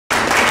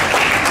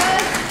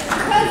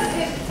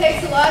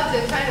takes a lot to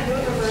kind of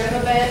move a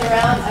marimba band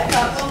around. I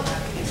thought, well,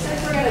 since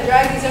we're going to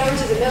drag these over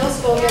to the middle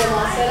school here and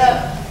all set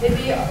up, it'd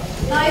be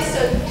nice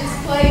to just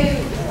play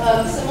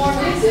some more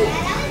music.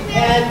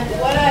 And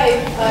what I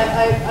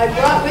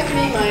brought with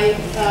me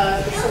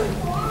some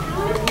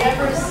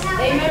members,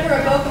 a member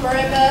of Boca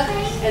Marimba,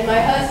 and my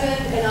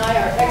husband and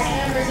I are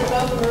ex-members of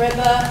Boca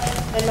Marimba,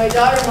 and my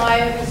daughter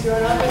Maya, who's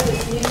grown up with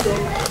this music.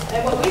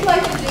 And what we'd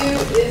like to do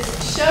is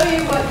show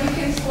you what you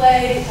can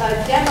play,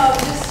 demo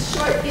just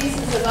short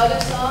pieces of other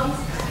songs,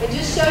 and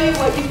just show you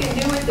what you can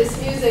do with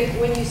this music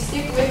when you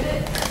stick with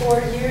it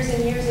for years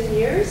and years and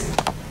years,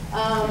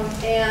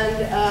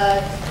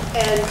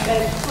 and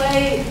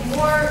play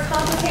more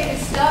complicated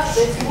stuff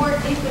that's more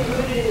deeply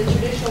rooted in the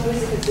traditional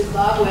music of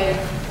Zimbabwe,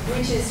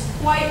 which is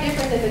quite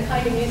different than the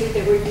kind of music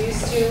that we're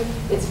used to.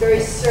 It's very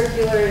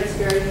circular, it's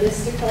very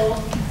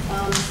mystical,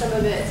 some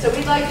of it. So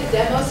we'd like to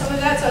demo some of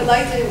that. So I'd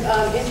like to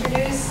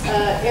introduce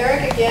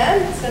Eric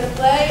again, who's going to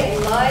play,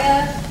 and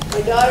Maya,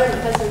 my daughter, and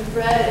my husband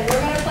Fred. And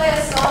we're going to play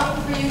a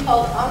song for you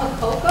called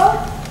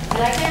Amakoko. And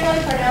I can't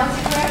really pronounce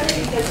it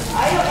correctly because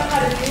I don't know how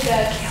to do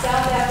that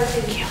South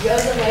African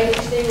yoga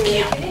language thing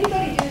where can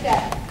anybody do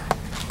that?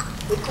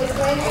 The quick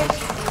language?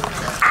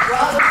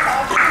 While they're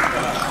talking?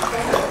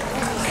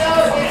 So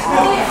it's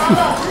really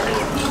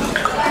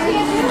I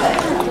can't do it.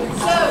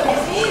 So it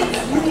means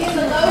in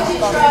the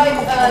Loji tribe,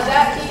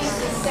 that means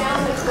the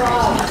sound of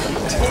frogs.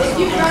 And if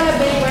you've run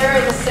up anywhere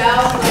in the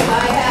South like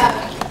I have,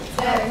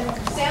 that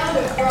sound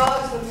of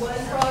frogs when one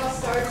frog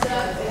starts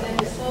up and then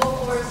this whole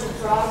chorus of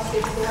frogs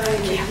gets going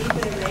and they're deep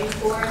in a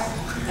rainforest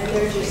and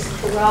they're just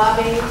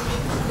throbbing.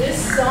 This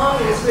song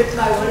was written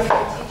by one of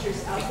my teachers,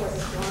 Alfred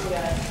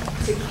Strongguy,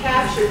 to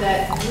capture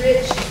that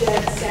rich,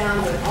 dead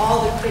sound of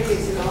all the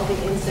crickets and all the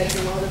insects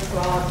and all the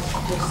frogs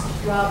just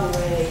throb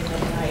away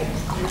at night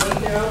and make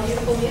their own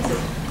beautiful music.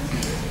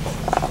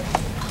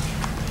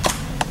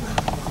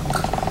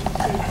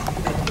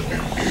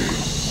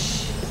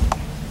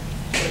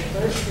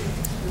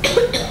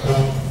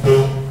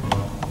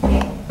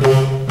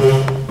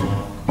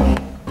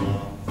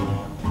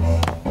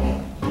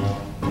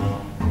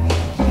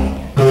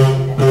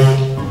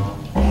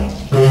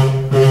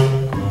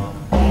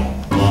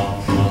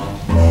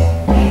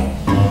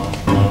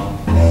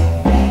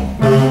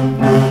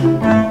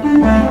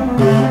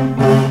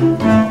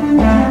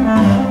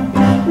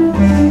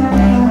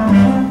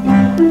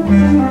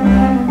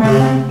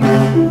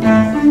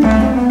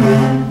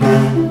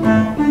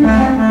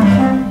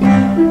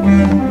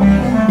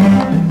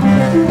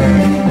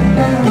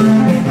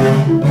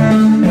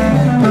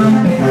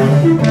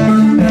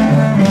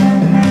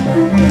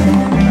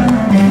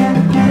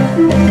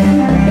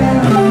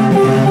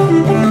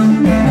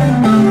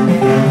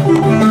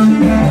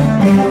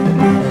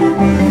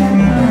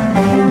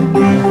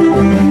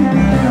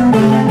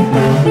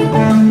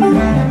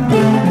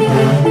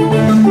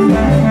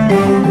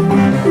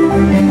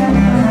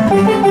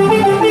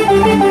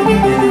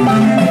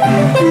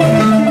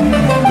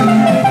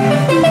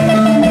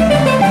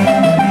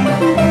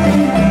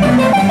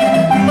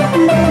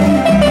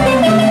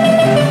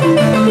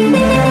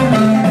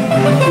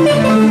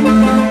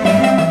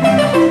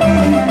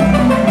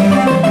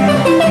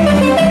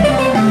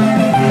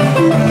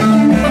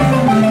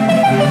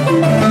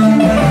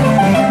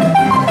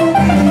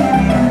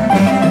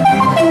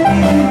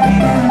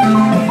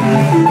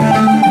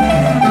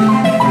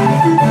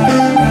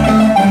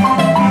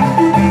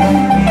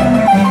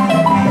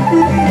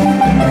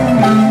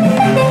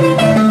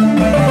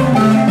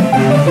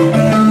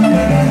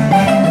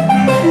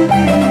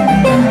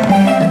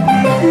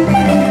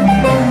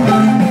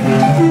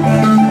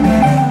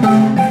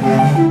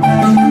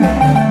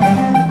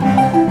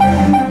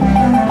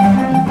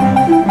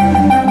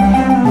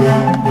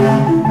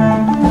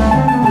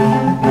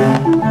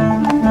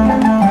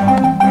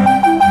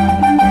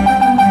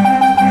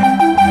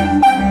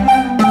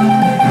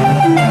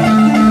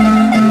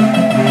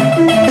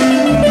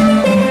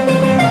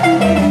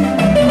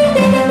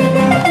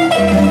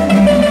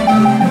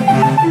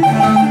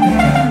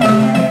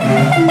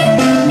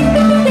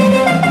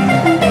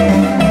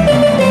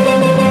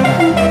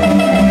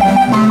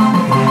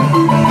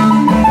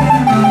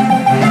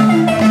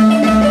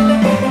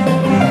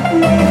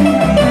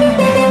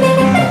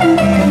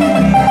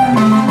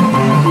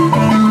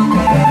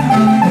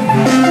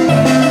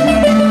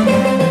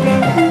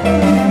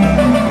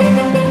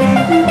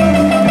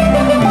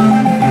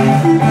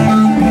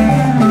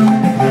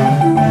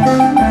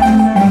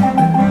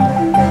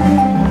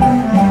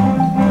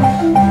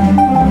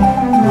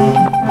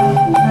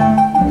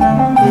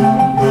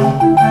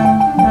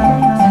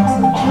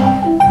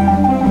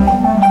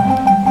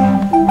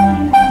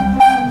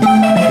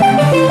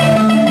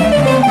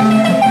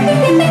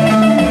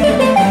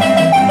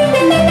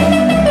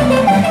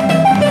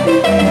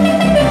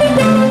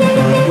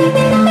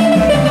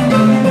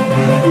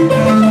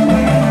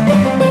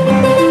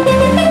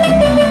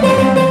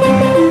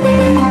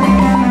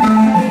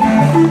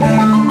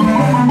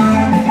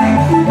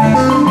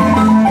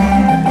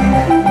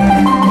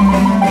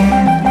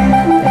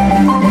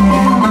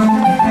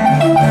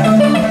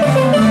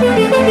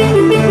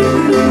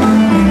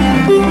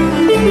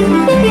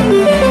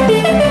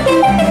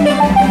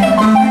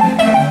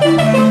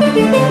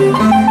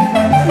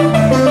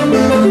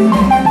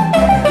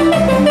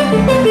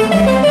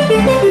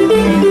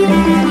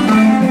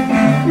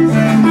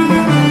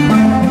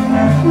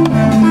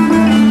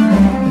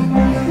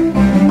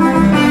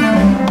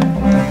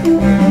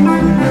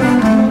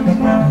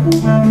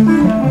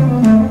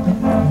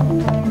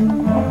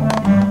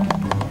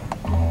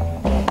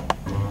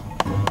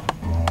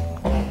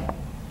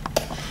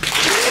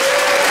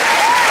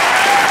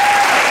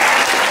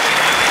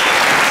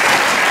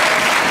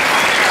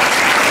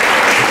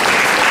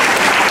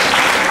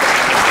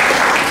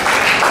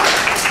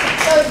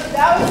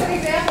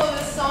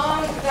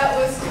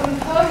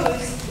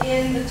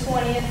 in the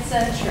 20th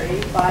century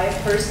by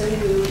a person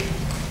who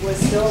was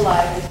still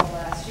alive until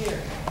last year.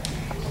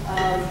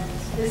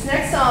 This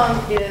next song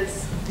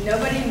is,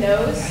 nobody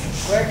knows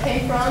where it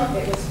came from.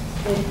 It was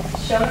in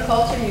Shona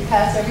culture. You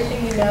pass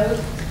everything you know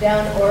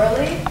down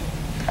orally.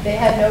 They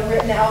had no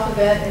written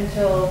alphabet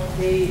until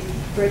the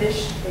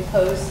British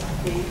imposed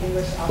the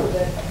English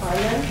alphabet upon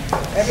them.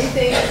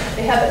 Everything,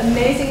 they have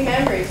amazing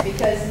memories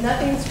because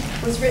nothing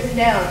was written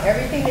down.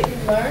 Everything that you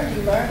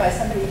learned by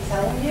somebody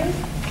telling you,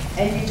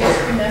 and you just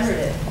remembered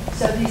it.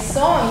 So these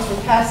songs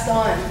were passed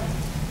on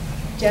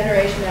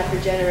generation after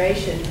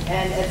generation,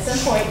 and at some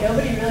point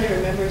nobody really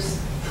remembers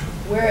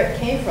where it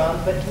came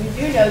from, but we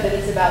do know that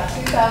it's about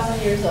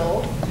 2,000 years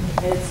old,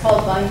 and it's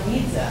called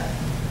Bangidza.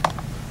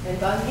 And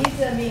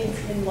Bangidza means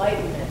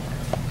enlightenment.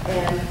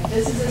 And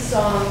this is a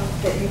song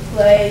that you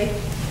play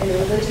in a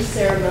religious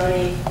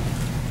ceremony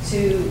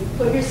to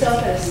put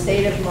yourself in a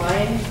state of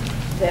mind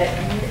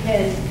that you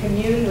can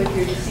commune with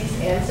your deceased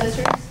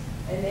ancestors,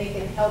 and they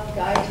can help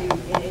guide you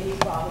in any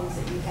problems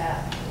that you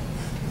have.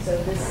 So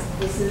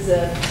this is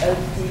a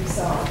deep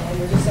song, and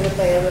we're just going to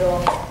play a little.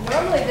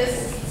 Normally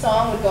this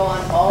song would go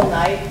on all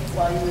night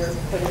while you were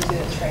put into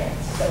a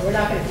trance, so we're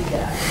not going to do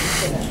that. We're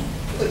just going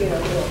to put you in a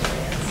little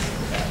trance.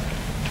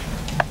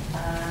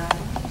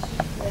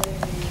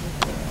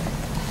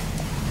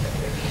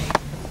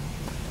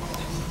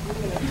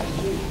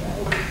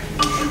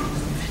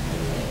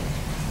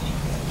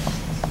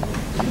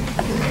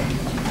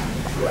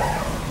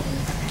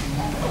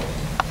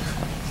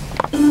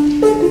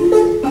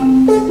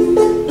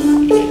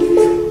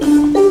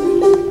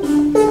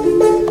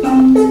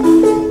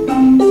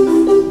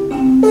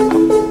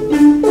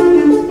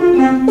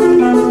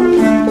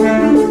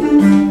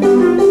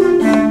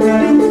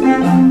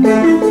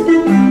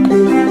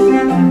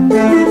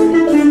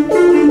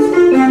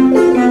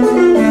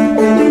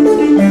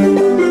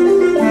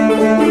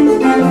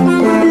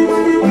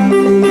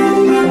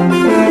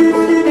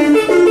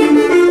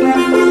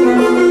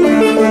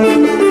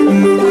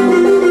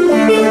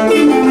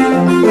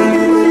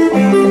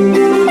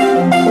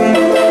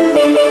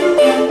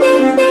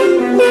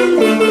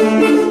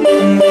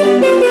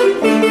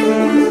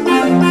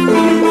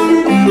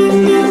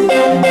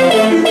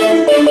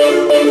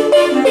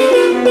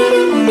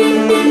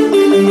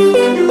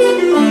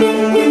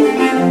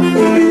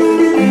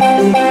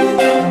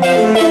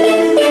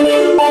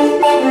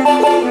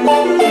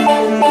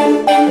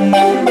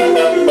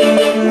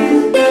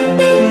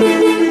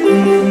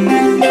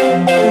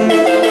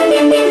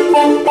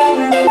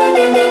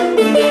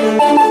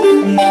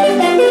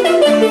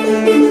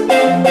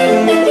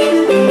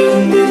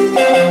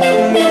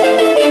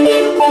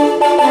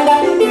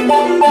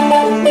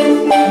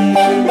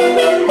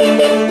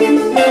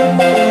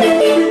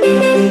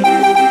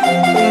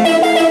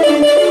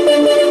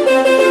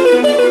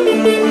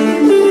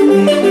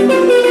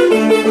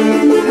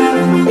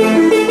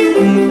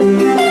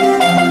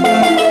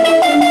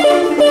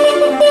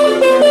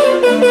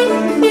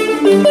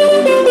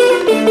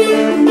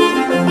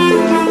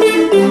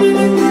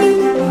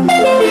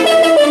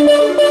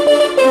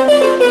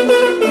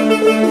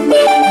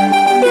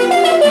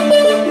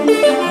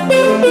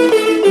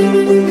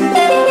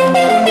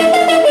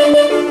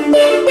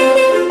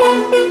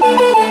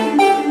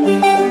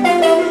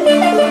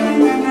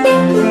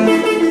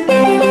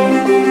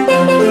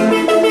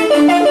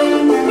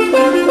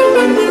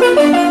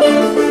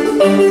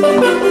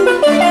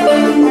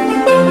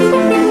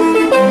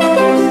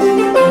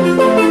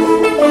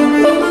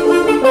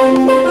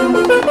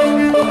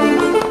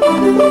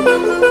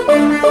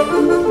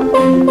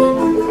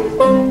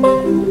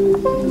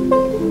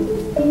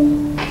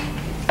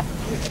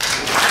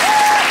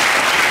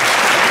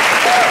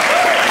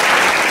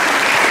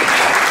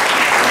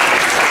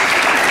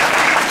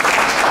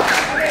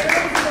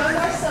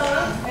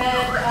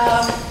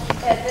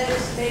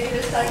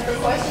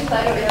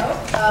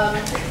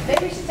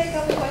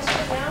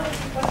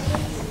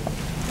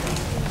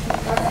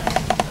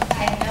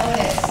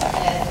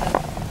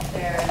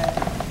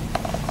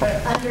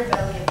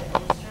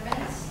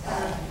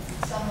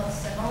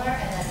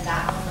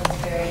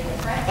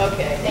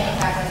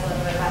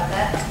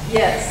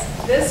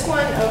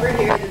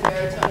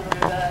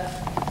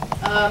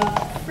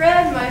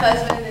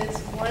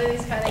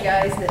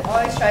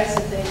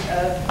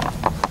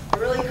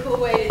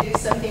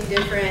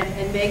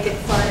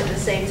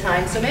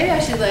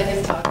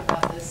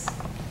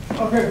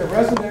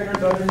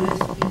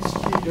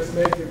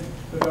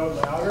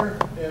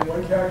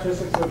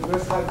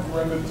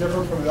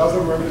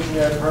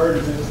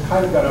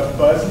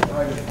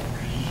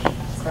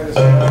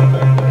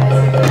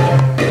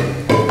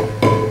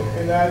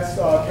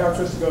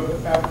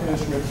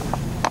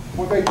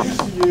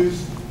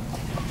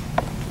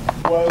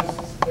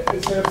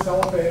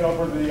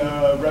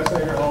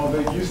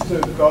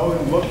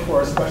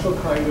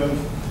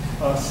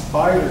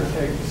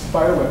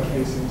 spiderweb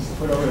casings to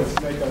put over the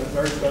snake on a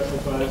very special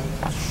buzz.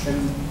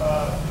 And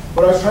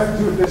what I was trying to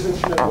do with this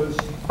instrument was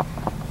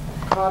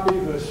copy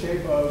the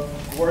shape of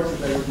boards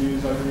that they would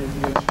use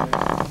underneath the instrument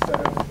instead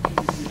of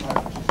PVC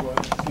pipe, which is what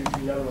it's used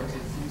in the other ones.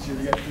 It's easier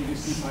to get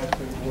PVC pipes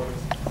than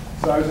boards.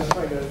 So I was just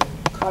trying to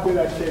copy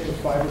that shape of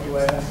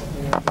fiberglass,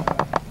 and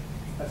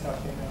that's how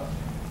it came out.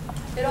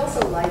 It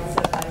also lights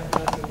up, I don't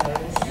know if you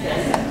noticed.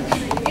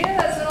 You know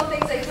those little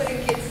things they put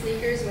in kids'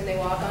 sneakers when they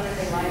walk on it,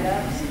 they light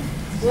up?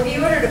 Well,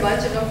 he ordered a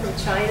bunch of them from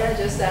China,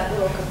 just that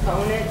little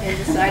component, and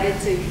decided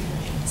to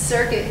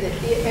circuit that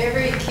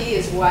every key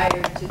is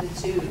wired to the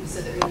tube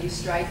so that when you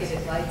strike it,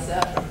 it lights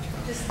up.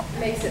 Just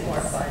makes it more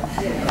fun,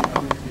 you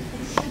know.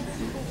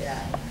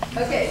 Yeah.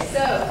 Okay,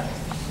 so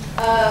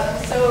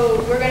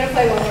we're going to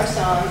play one more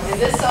song, and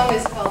this song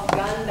is called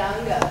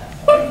Gandanga.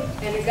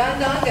 And a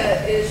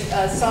Gandanga is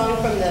a song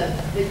from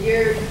the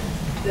year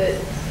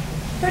that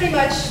pretty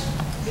much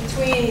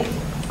between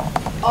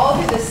all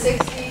of the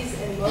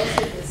 60s and most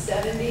of the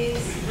 70s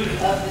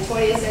of the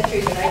 20th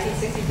century, the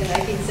 1960s and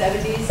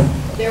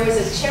 1970s, there was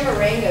a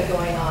chimaranga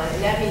going on,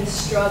 and that means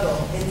struggle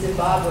in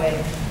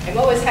Zimbabwe. And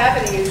what was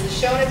happening is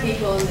the Shona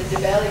people and the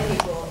Gabel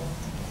people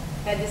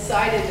had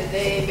decided that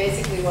they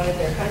basically wanted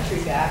their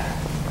country back,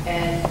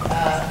 and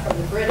from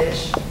the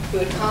British, who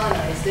had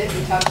colonized it.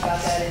 We talked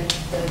about that in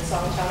the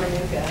song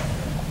Chamanuka.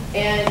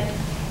 And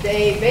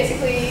they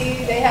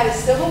had a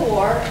civil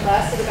war,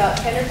 lasted about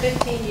 10 or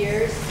 15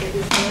 years. It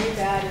was very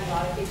bad and a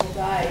lot of people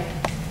died.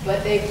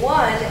 But they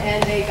won,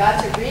 and they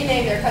got to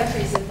rename their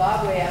country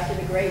Zimbabwe after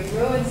the great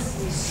ruins,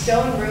 these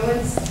stone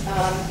ruins.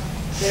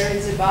 There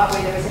in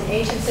Zimbabwe, there was an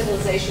ancient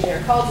civilization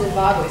there called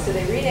Zimbabwe. So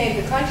they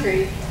renamed the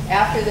country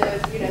after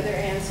their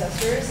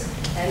ancestors.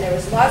 And there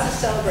was lots of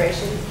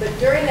celebrations, but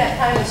during that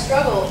time of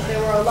struggle, there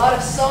were a lot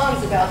of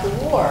songs about the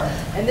war,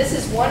 and this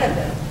is one of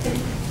them.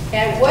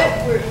 And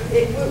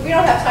we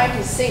don't have time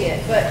to sing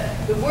it, but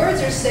the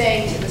words are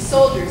saying to the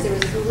soldiers, there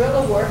was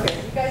guerrilla warfare.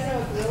 You guys know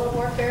what guerrilla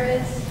warfare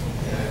is?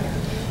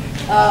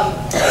 A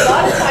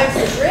lot of times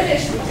the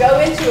British would go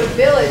into a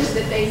village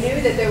that they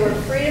knew that there were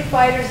freedom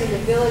fighters in the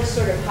village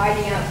sort of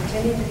hiding out,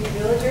 pretending to be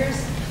villagers.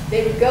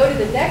 They would go to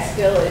the next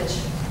village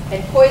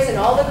and poison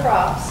all the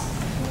crops,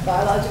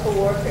 biological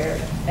warfare,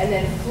 and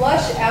then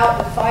flush out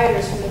the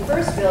fighters from the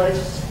first village,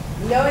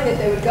 knowing that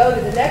they would go to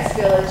the next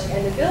village,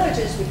 and the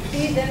villagers would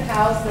feed them,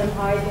 house them,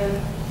 hide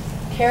them,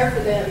 care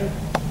for them,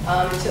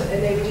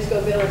 and they would just go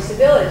village to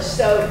village.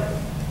 So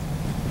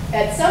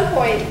at some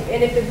point,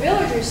 and if the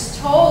villagers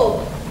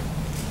told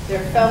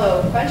their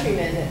fellow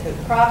countrymen that the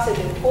crops had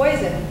been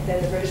poisoned,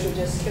 then the British would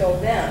just kill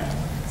them.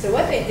 So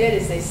what they did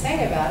is they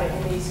sang about it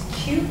in these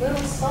cute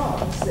little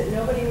songs that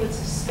nobody would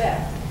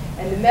suspect.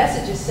 And the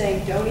message is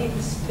saying, don't eat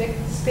the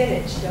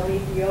spinach, don't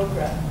eat the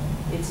okra.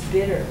 It's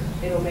bitter.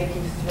 It'll make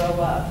you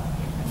throw up.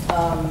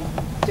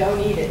 Don't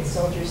eat it.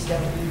 Soldiers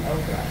don't eat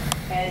okra.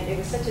 And it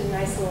was such a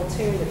nice little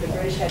tune that the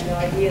British had no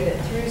idea that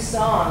through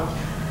song,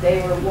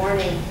 they were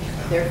warning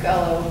their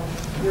fellow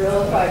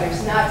guerrilla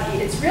fighters not to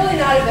eat. It's really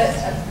not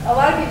a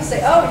lot of people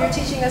say, oh, you're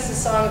teaching us a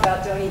song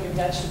about don't eat your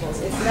vegetables.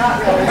 It's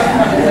not really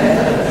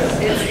that.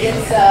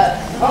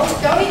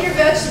 It's don't eat your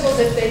vegetables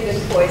if they've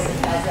been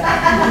poisoned. How's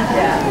that?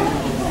 Yeah.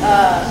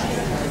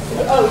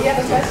 Oh, you have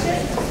a question?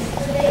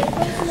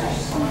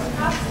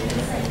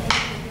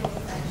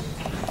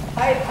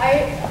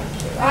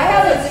 I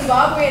have a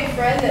Zimbabwean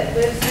friend that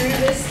lived through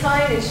this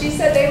time, and she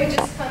said they would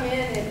just come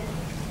in and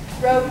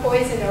throw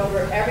poison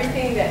over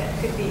everything that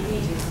could be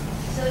eaten.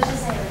 So it's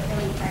just like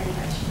don't eat any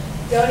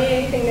vegetables. Don't eat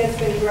anything that's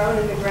been grown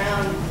in the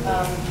ground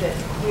that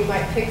we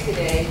might pick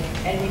today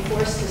and be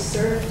forced to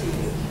serve to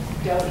you.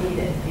 Don't eat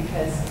it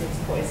because it's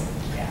poison.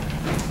 Yeah.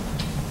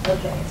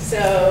 Okay, so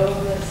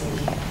let's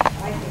see.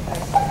 I think I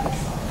started this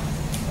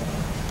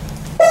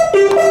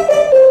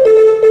song.